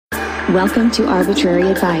Welcome to Arbitrary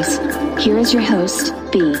Advice. Here is your host,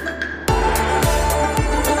 B.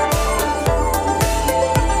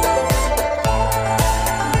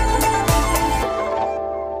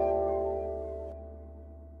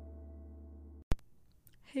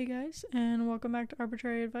 Hey guys, and welcome back to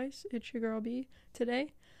Arbitrary Advice. It's your girl B.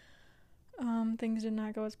 Today, things did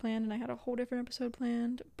not go as planned, and I had a whole different episode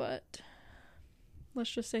planned, but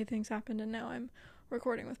let's just say things happened, and now I'm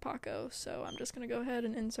recording with Paco, so I'm just gonna go ahead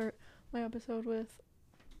and insert my episode with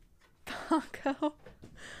Paco.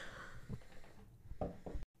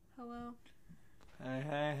 Hello.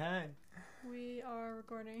 Hey. We are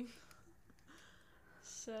recording.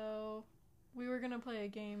 So, we were gonna play a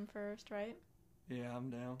game first, right? Yeah, I'm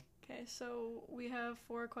down. Okay, so we have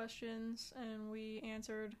 4 questions, and we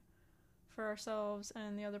answered for ourselves,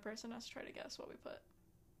 and the other person has to try to guess what we put.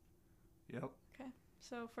 Yep. Okay,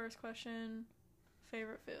 so first question,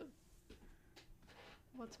 favorite food.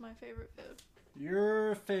 What's my favorite food?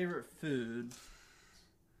 Your favorite food?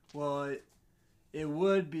 Well, it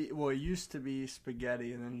would be, well, it used to be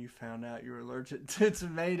spaghetti, and then you found out you were allergic to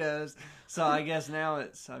tomatoes, so I guess now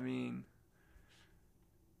it's, I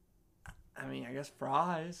guess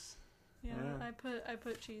fries. Yeah. I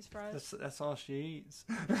put cheese fries. That's all she eats.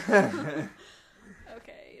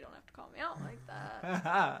 Okay, you don't have to call me out like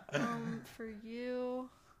that. For you,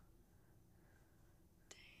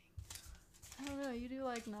 dang, I don't know. You do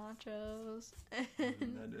like nachos and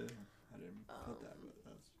I didn't put that, but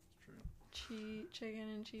that's true. Chicken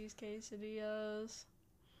and cheese quesadillas.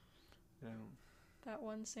 Yeah. That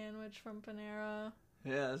one sandwich from Panera.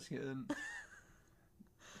 Yeah, that's good.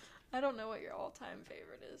 I don't know what your all-time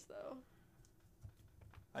favorite is, though.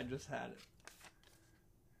 I just had it.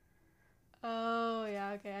 Oh,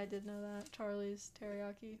 yeah, okay, I did know that. Charlie's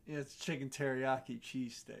teriyaki. Yeah, it's chicken teriyaki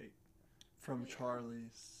cheesesteak from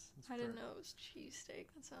Charlie's. I didn't know it was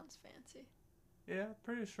cheesesteak. That sounds fancy. Yeah,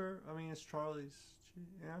 pretty sure. I mean, it's Charlie's.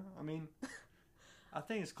 Yeah, I mean, I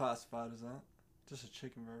think it's classified as that. Just a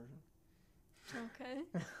chicken version.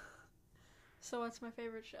 Okay. So what's my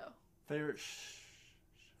favorite show? Favorite show?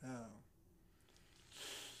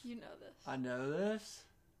 You know this. I know this?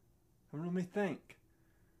 Let me think.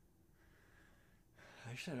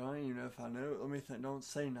 Actually, I don't even know if I know it. Let me think. Don't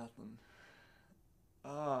say nothing.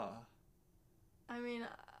 I mean,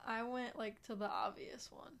 I went, to the obvious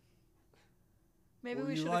one. Maybe well,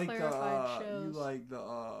 we should have like clarified shows. You like the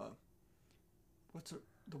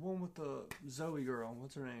one with the Zoe girl.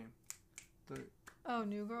 What's her name? Oh,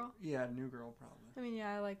 New Girl? Yeah, New Girl, probably. I mean,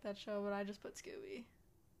 yeah, I like that show, but I just put Scooby.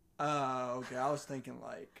 Okay. I was thinking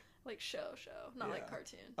Like show, not like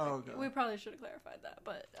cartoon. Oh, okay. We probably should have clarified that,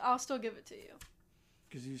 but I'll still give it to you.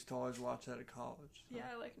 Because you used to always watch that at college. So. Yeah,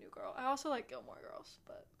 I like New Girl. I also like Gilmore Girls,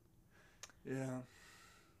 but... Yeah.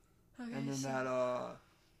 Okay, And then so...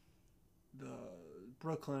 the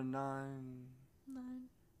Brooklyn Nine.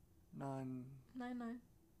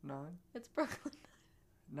 It's Brooklyn.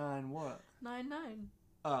 9 what? 9.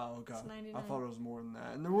 Oh, okay. It's 99. I thought it was more than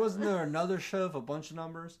that. And wasn't there another show of a bunch of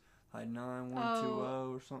numbers? Like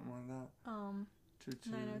 9120 or something like that?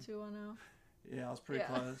 90210. Yeah, I was pretty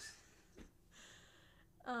close.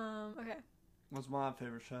 Okay. What's my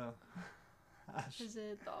favorite show? Is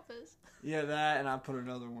it The Office? Yeah, that, and I put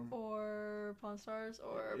another one. Or Pawn Stars,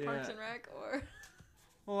 or Parks and Rec, or...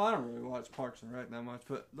 Well, I don't really watch Parks and Rec that much,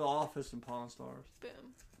 but The Office and Pawn Stars.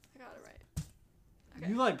 Boom. I got it right. Okay.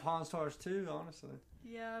 You like Pawn Stars too, honestly.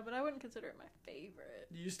 Yeah, but I wouldn't consider it my favorite.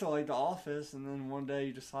 You used to like The Office, and then one day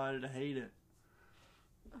you decided to hate it.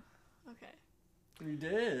 Okay. You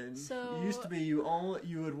did. So it used to be you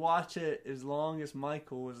would watch it as long as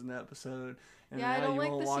Michael was in the episode, and yeah, now I don't you like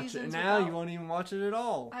won't the watch it. seasons And now without... you won't even watch it at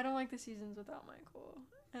all. I don't like the seasons without Michael,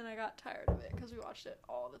 and I got tired of it because we watched it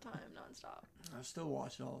all the time, nonstop. I still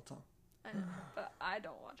watch it all the time. I know, but I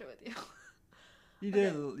don't watch it with you. You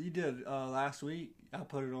did last week. I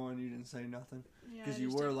put it on. You didn't say nothing because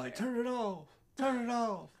you were like, "Turn it off, turn it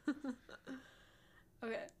off."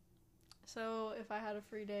 Okay, so if I had a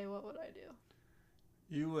free day, what would I do?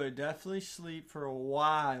 You would definitely sleep for a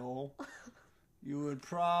while. You would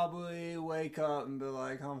probably wake up and be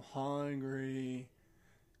like, "I'm hungry,"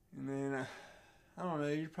 and then I don't know.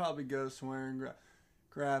 You'd probably go somewhere and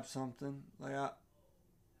grab something.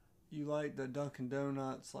 You like the Dunkin'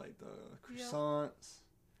 Donuts, like the croissants.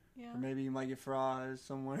 Yeah. Or maybe you might get fries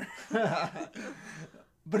somewhere.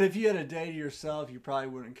 But if you had a day to yourself, you probably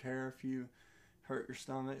wouldn't care if you hurt your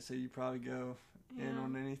stomach, so you'd probably go in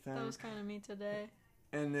on anything. That was kind of me today.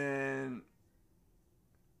 And then,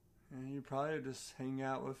 And you probably just hang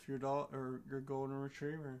out with your dog or your golden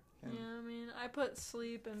retriever. And Yeah, I mean, I put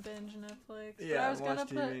sleep and binge Netflix. But Yeah, I was watch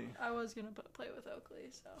gonna TV. put play with Oakley.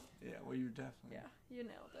 So yeah, well, you definitely. yeah, you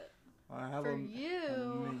nailed it. Well, how For about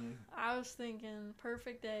you, me? I was thinking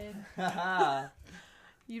perfect day. yeah,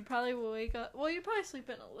 You'd probably wake up. Well, you'd probably sleep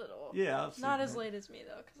in a little. I'll Not sleep as in. late as me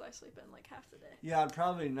though, because I sleep in like half the day. Yeah, I'd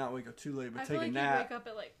probably not wake up too late, but I take feel a like nap. you wake up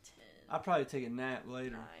at like 10, I'd probably take a nap 9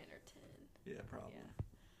 later. or 10. Yeah, probably. Yeah.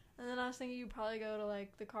 And then I was thinking you'd probably go to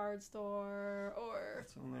like the card store or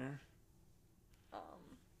What's on there? I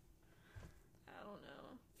don't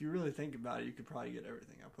know. If you really think about it, you could probably get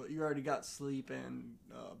everything. You already got sleep and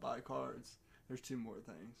buy cards. There's 2 more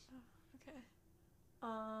things. Okay.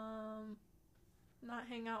 Not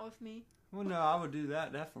hang out with me. Well, no, I would do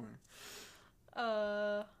that definitely.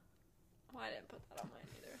 Well, I didn't put that on mine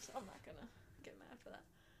either, so I'm not gonna get mad for that.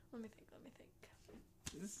 Let me think.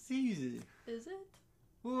 This is easy. Is it?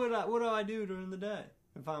 What do I do during the day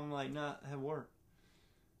if I'm like not have work?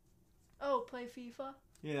 Oh, play FIFA?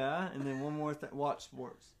 Yeah, and then one more thing, watch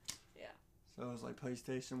sports. Yeah. So it was like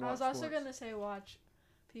PlayStation. Watch I was also sports. gonna say watch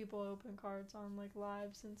people open cards on like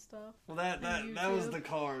lives and stuff. Well, that was YouTube. the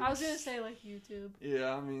cards. I was gonna say like YouTube.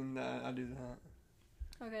 Yeah, I mean I do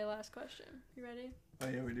that. Okay, last question. You ready? Oh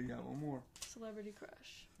yeah, we do got one more. Celebrity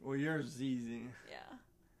crush. Well, yours is easy. Yeah.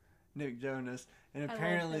 Nick Jonas, and I love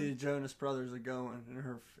apparently him. the Jonas Brothers are going,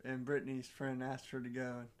 and Brittany's friend asked her to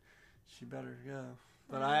go, and she better go.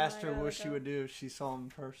 But I asked her what she would do if she saw him in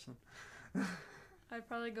person. I'd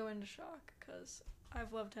probably go into shock because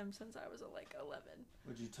I've loved him since I was like 11.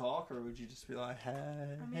 Would you talk, or would you just be like,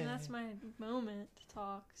 "Hey"? I mean, that's my moment to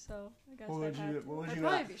talk, so I guess What would you? I'd What would you?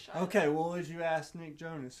 probably be shy. Okay, what would you ask Nick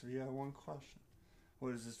Jonas if you had one question?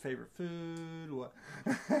 What is his favorite food? What?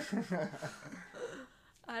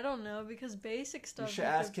 I don't know, because basic stuff should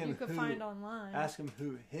ask him you could who- find online. Ask him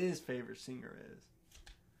who his favorite singer is.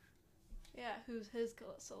 Yeah, who's his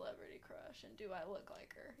celebrity crush, and do I look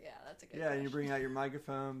like her? Yeah, that's a good Yeah, and question. you bring out your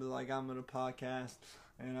microphone, be like, "I'm on a podcast,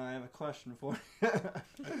 and I have a question for you."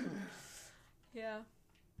 Yeah.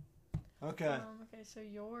 Okay. Okay, so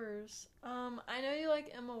yours. I know you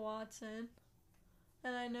like Emma Watson,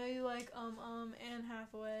 and I know you like Anne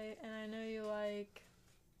Hathaway, and I know you like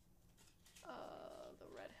the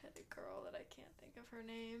redheaded girl that I can't think of her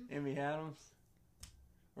name. Amy Adams?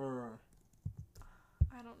 Or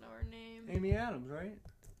I don't know her name. Amy Adams, right?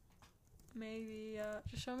 Maybe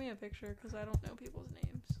just show me a picture because I don't know people's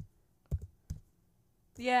names.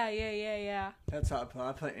 Yeah. That's how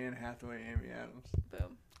I put Anne Hathaway and Amy Adams.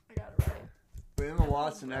 Boom. I got it right. But Emma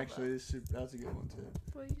Watson love actually that's a good one too.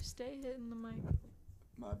 Well, you stay hitting the mic.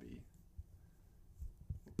 Might be.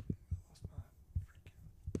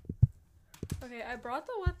 Okay, I brought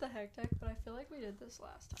the what the heck deck, but I feel like we did this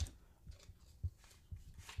last time.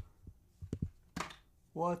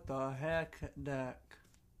 What the heck deck?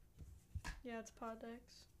 Yeah, it's pod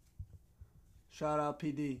decks. Shout out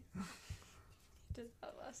PD. Did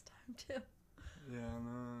that last time too. Yeah,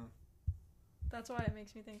 no. That's why it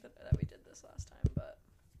makes me think that we did this last time, but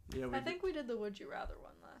Yeah, I think we did the would you rather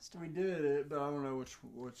one last time. we did it, but I don't know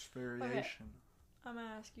which variation. I'm gonna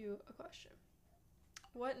ask you a question.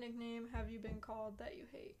 What nickname have you been called that you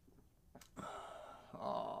hate?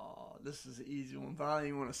 Oh, this is an easy one, but I don't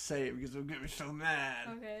even want to say it because it'll get me so mad.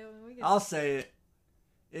 Okay, well, we can. I'll say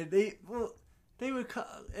it. They would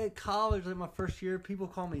at college, like my first year, people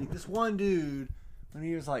call me this one dude when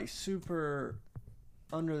he was like super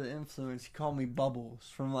under the influence. He called me Bubbles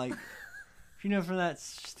from like, from that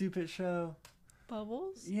stupid show.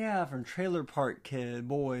 Bubbles? Yeah, from Trailer Park Kid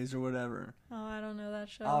Boys or whatever. Oh, I don't know that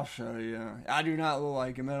show. I'll show you. I do not look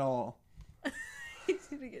like him at all. He's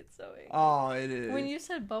gonna get so angry. Oh, it is. When you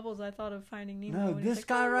said Bubbles, I thought of Finding Nemo. No, when he's this like,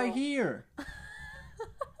 guy right "Oh." here.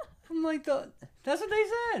 I'm like that's what they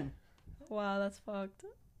said. Wow, that's fucked.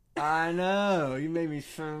 I know. You made me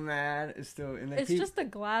so mad. It's still in the It's just the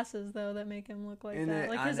glasses though that make him look like And that. it-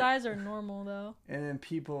 Like I his know. eyes are normal though. And then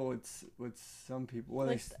people, it's with some people, well,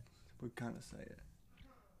 Like they would kind of say it.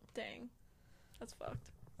 Dang, that's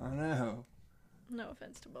fucked. I know. No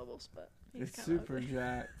offense to Bubbles, but he's It's kind super of ugly.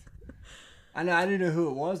 jacked. I know. I didn't know who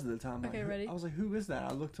it was at the time. Okay, Like, ready? I was like, who is that?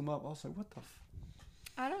 I looked him up. I was like, what the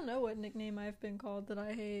I don't know what nickname I've been called that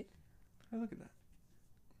I hate. Hey, look at that.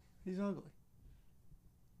 He's ugly.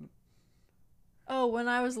 Oh, when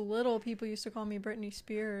I was little, people used to call me Britney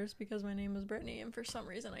Spears because my name was Britney, and for some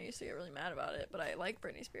reason I used to get really mad about it, but I like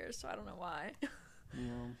Britney Spears, so I don't know why.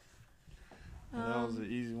 Yeah. That was an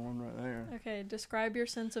easy one right there. Okay, describe your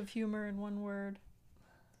sense of humor in one word.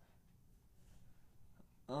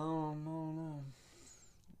 No.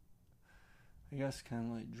 I guess kind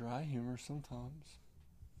of like dry humor sometimes.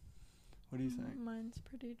 What do you think? Mine's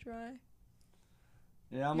pretty dry.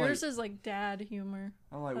 Yeah, I'm Yours is like dad humor.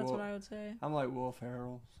 I'm like That's Will, what I would say. I'm like Will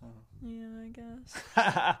Ferrell. So. Yeah, I guess.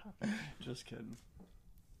 Just kidding.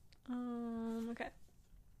 Okay.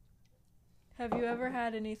 Have you ever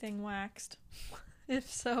had anything waxed? If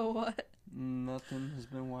so, what? Nothing has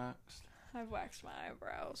been waxed. I've waxed my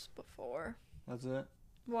eyebrows before. That's it?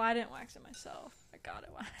 Well, I didn't wax it myself. I got it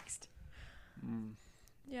waxed. Mm.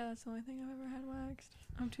 Yeah, that's the only thing I've ever had waxed.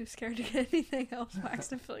 I'm too scared to get anything else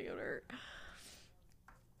waxed. I feel like it would hurt.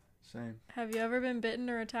 Same. Have you ever been bitten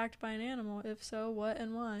or attacked by an animal? If so, what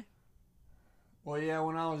and why? Well, yeah,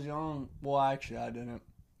 when I was young... Well, actually, I didn't.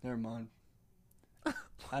 Never mind.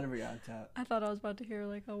 I never got attacked. I thought I was about to hear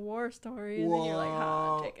like a war story, and then you're like,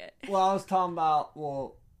 "Ha, take it." Well, I was talking about...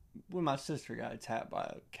 Well, when my sister got attacked by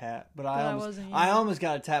a cat. But I almost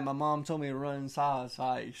got attacked. My mom told me to run inside, so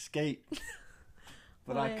I escaped.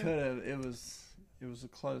 But I could have. It was a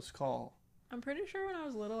close call. I'm pretty sure when I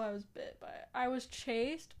was little, I was bit by it. I was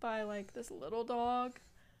chased by, like, this little dog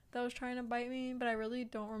that was trying to bite me, but I really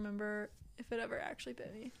don't remember if it ever actually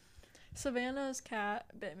bit me. Savannah's cat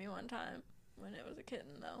bit me one time when it was a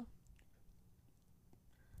kitten, though.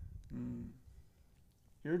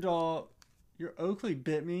 Your Oakley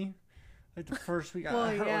bit me, like, the first week. Well,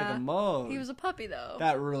 I hurt like a mug. He was a puppy, though.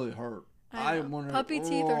 That really hurt. I wondered, puppy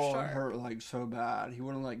teeth are sharp. It hurt, like, so bad. He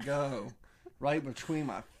wouldn't let go. Right between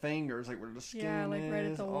my fingers, like where the skin is. Yeah, like right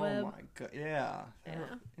at the lip. Oh my god, yeah.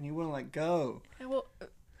 And he wouldn't let go. Well,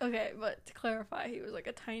 okay, but to clarify, he was like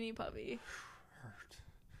a tiny puppy. Hurt.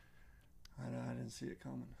 I know, I didn't see it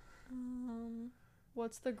coming.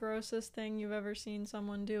 What's the grossest thing you've ever seen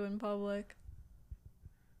someone do in public?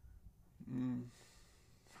 I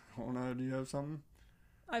don't know. Do you have something?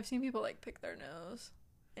 I've seen people like pick their nose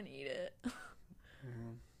and eat it.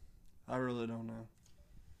 Yeah. I really don't know.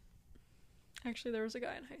 Actually, there was a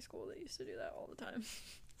guy in high school that used to do that all the time.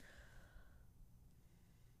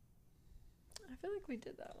 I feel like we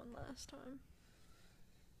did that one last time.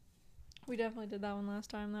 We definitely did that one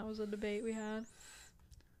last time. That was a debate we had.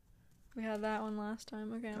 We had that one last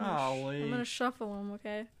time. Okay, I'm gonna shuffle them,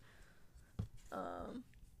 okay?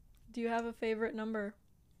 Do you have a favorite number?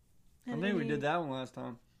 I think we did that one last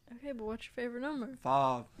time. Okay, but what's your favorite number?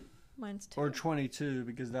 5. Mine's 2. Or 22,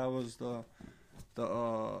 because that was the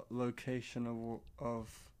location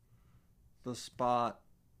of the spot,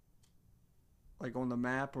 like on the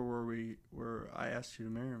map, or where I asked you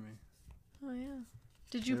to marry me. Oh yeah.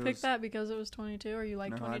 Did you pick that because it was 22, or you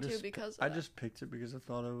liked 22 because of I just picked it because I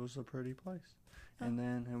thought it was a pretty place. Oh. And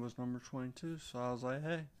then it was number 22, so I was like,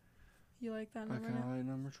 hey. You like that number? I kind of like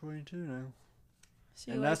number 22 now.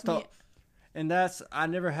 So you like me? And that's, I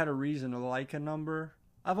never had a reason to like a number.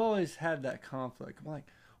 I've always had that conflict. I'm like,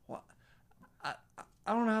 what?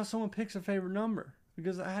 I don't know how someone picks a favorite number,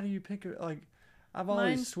 because how do you pick it? Like, I've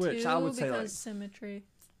always switched. I would say like symmetry.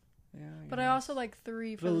 Yeah. But I also like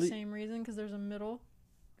 3 for the same reason, because there's a middle.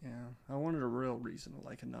 Yeah, I wanted a real reason to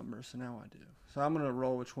like a number, so now I do. So I'm gonna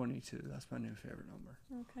roll with 22. That's my new favorite number.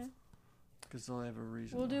 Okay. Because they'll have a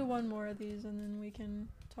reason. We'll do one more of these, and then we can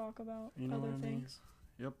talk about other things.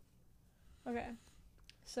 Yep. Okay.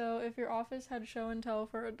 So, if your office had show and tell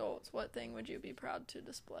for adults, what thing would you be proud to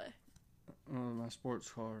display? My sports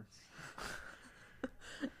cards.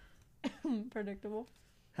 Predictable.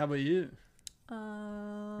 How about you?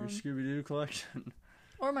 Your Scooby-Doo collection.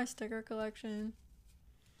 Or my sticker collection.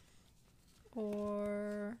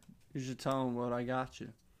 Or... You should tell him what I got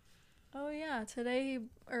you. Oh, yeah. Today,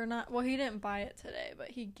 he didn't buy it today, but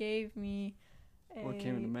he gave me What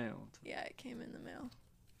came in the mail? Yeah, it came in the mail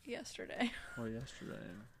yesterday. Oh, yesterday.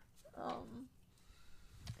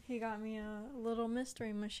 He got me a little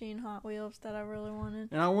Mystery Machine Hot Wheels that I really wanted.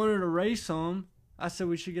 And I wanted to race them. I said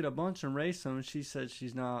we should get a bunch and race them. And she said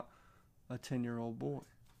she's not a 10-year-old boy.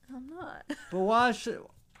 I'm not. But why should...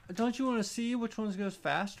 Don't you want to see which one goes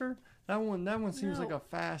faster? That one seems like a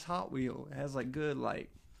fast Hot Wheel. It has like good, like...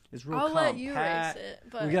 It's real compact. I'll let you race it.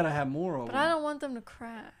 But we got to have more of them. But I don't want them to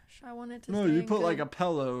crash. I want it to No, you put like a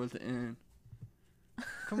pillow at the end.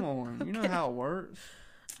 Come on. Okay. You know how it works.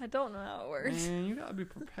 I don't know how it works. Man, you gotta be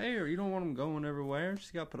prepared. You don't want them going everywhere.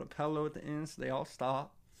 Just gotta put a pillow at the end so they all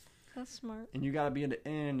stop. That's smart. And you gotta be at the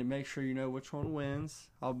end to make sure you know which one wins.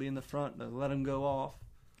 I'll be in the front to let them go off.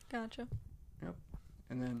 Gotcha. Yep.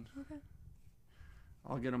 And then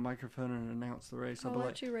I'll get a microphone and announce the race. I'll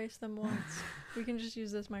let you race them once. We can just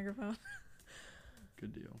use this microphone.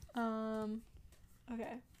 Good deal.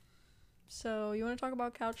 Okay. So, you want to talk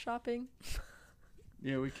about couch shopping?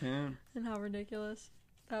 Yeah, we can. And how ridiculous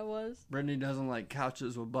that was. Brittany doesn't like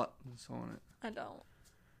couches with buttons on it. I don't.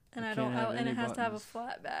 And I don't. And it has to have a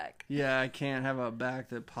flat back. Yeah, I can't have a back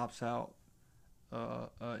that pops out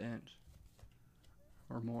an inch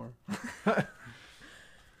or more.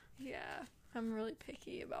 Yeah, I'm really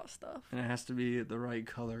picky about stuff. And it has to be the right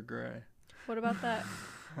color gray. What about that?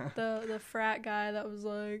 the frat guy that was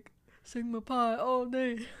like, Sigma Pi all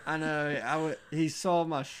day. I know. He saw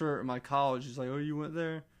my shirt in my college. He's like, "Oh, you went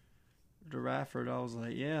there to Radford?" I was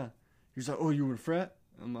like, "Yeah." He's like, "Oh, you went to frat?"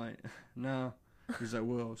 I'm like, "No." He's like,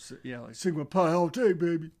 "Well, yeah, like Sigma Pi all day,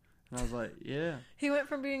 baby." And I was like, "Yeah." He went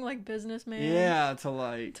from being like businessman. Yeah, to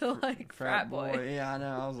like frat boy. Yeah, I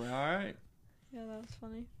know. I was like, "All right." Yeah, that was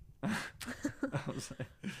funny. I was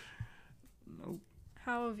like, "Nope."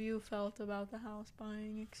 How have you felt about the house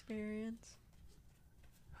buying experience?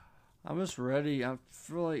 I'm just ready. I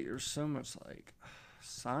feel like there's so much like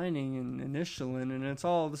signing and initialing, and it's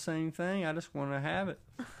all the same thing. I just want to have it.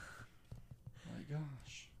 My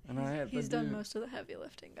gosh. And he's done most of the heavy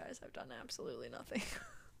lifting, guys. I've done absolutely nothing.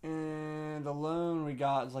 And the loan we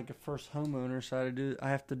got is like a first homeowner, so I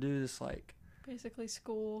have to do this like basically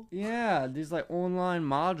school. Yeah, these like online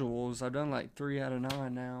modules. I've done like 3 out of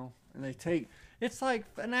 9 now, and it's like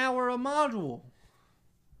an hour a module.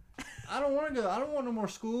 I don't want to go. I don't want no more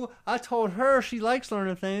school. I told her she likes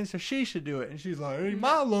learning things, so she should do it, and she's like, "Hey,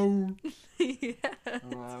 my loan." Yeah,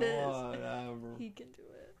 I'm like, whatever. He can do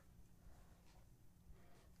it.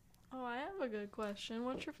 Oh, I have a good question.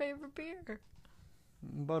 What's your favorite beer?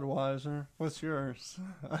 Budweiser. What's yours?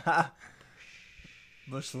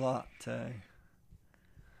 Busch Latte.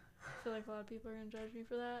 I feel like a lot of people are going to judge me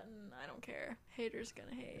for that, and I don't care. Haters going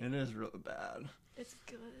to hate. It is really bad. It's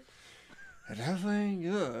good. It definitely ain't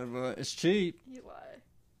good, but it's cheap. You lie.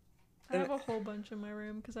 I have a whole bunch in my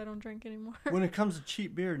room because I don't drink anymore. When it comes to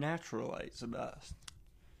cheap beer, Natural Light's the best.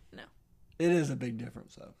 No. It is a big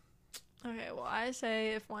difference, though. Okay, well, I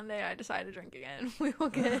say if one day I decide to drink again, we will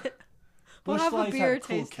get... We'll have a beer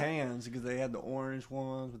taste. Cool cans because they had the orange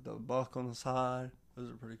ones with the buck on the side. Those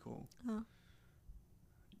are pretty cool. Huh.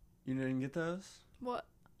 You didn't get those? What?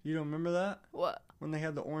 You don't remember that? What? When they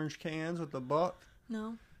had the orange cans with the buck?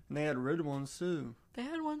 No. And they had red ones too. They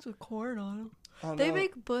had ones with corn on them. I They know.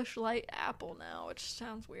 make Busch Light apple now, which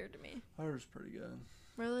sounds weird to me. I heard it's pretty good.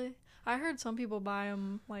 Really? I heard some people buy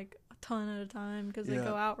them like a ton at a time because they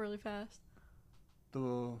go out really fast.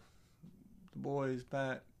 The boys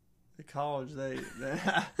back at college, they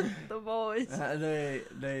The boys.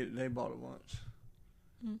 they bought a bunch.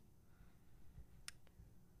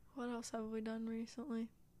 What else have we done recently?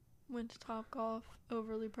 Went to Topgolf,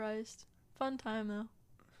 overly priced. Fun time though.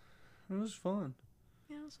 It was fun.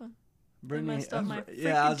 Yeah, it was fun. Brittany I messed up my I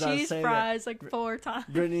was freaking cheese saying fries like 4 times.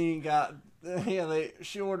 Brittany got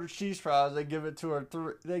she ordered cheese fries. They give it to her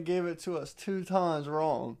they gave it to us 2 times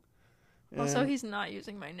wrong. Also, he's not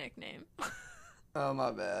using my nickname. Oh,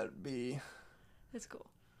 my bad, B. It's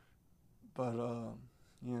cool. But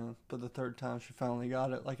but the 3rd time she finally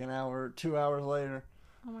got it, like an hour, 2 hours later.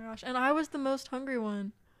 Oh my gosh. And I was the most hungry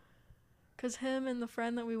one. Because him and the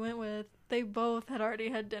friend that we went with, they both had already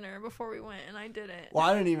had dinner before we went, and I didn't. Well,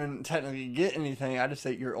 I didn't even technically get anything. I just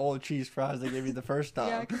ate your old cheese fries they gave you the first time.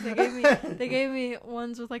 Yeah, because they gave me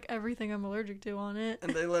ones with like everything I'm allergic to on it.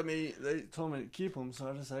 And they told me to keep them, so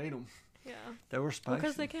I just ate them. Yeah. They were spicy.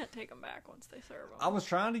 Because they can't take them back once they serve them. I was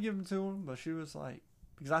trying to give them to them, but she was like,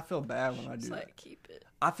 because I feel bad when I do like, that. keep it.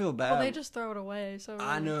 I feel bad. Well, they just throw it away, so. Really,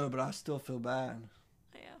 I know, but I still feel bad.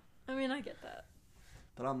 Yeah. I mean, I get that.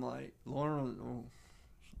 But I'm like, Lauren,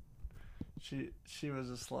 she was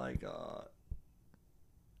just like,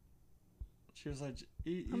 she was like,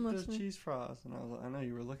 eat those cheese fries. And I was like, I know,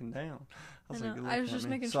 you were looking down. I was like, I was just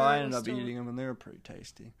making so sure. I ended up eating them, and they were pretty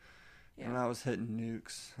tasty. Yeah. And I was hitting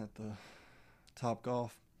nukes at the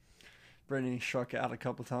Topgolf. Brittany struck out a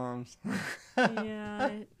couple times.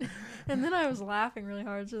 Yeah. And then I was laughing really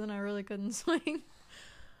hard, so then I really couldn't swing.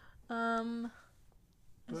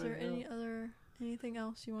 Is there anything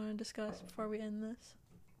else you want to discuss before we end this?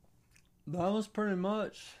 That was pretty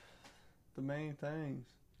much the main things.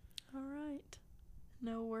 All right.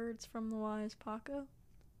 No words from the wise Paco?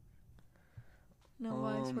 No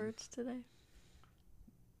wise words today?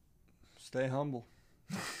 Stay humble.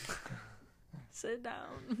 Sit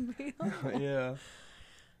down. Be humble. Yeah.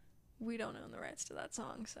 We don't own the rights to that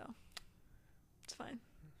song, so it's fine.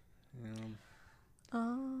 Yeah.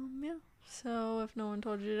 Yeah. So if no one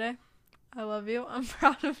told you today, I love you. I'm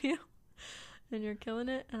proud of you. And you're killing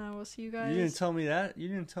it. And I will see you guys. You didn't tell me that. You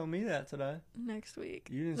didn't tell me that today. Next week.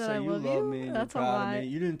 You didn't that say I you love me and That's you're a proud lie. of me.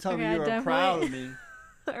 You didn't tell me Okay, you were proud of me.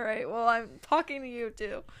 All right. Well, I'm talking to you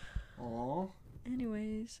too. Aw.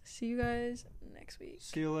 Anyways, see you guys next week.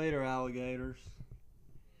 See you later, alligators.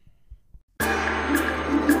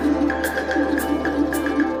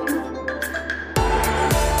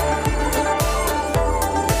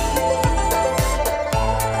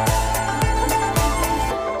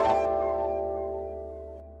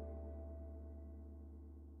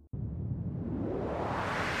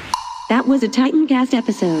 That was a Titancast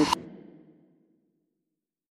episode.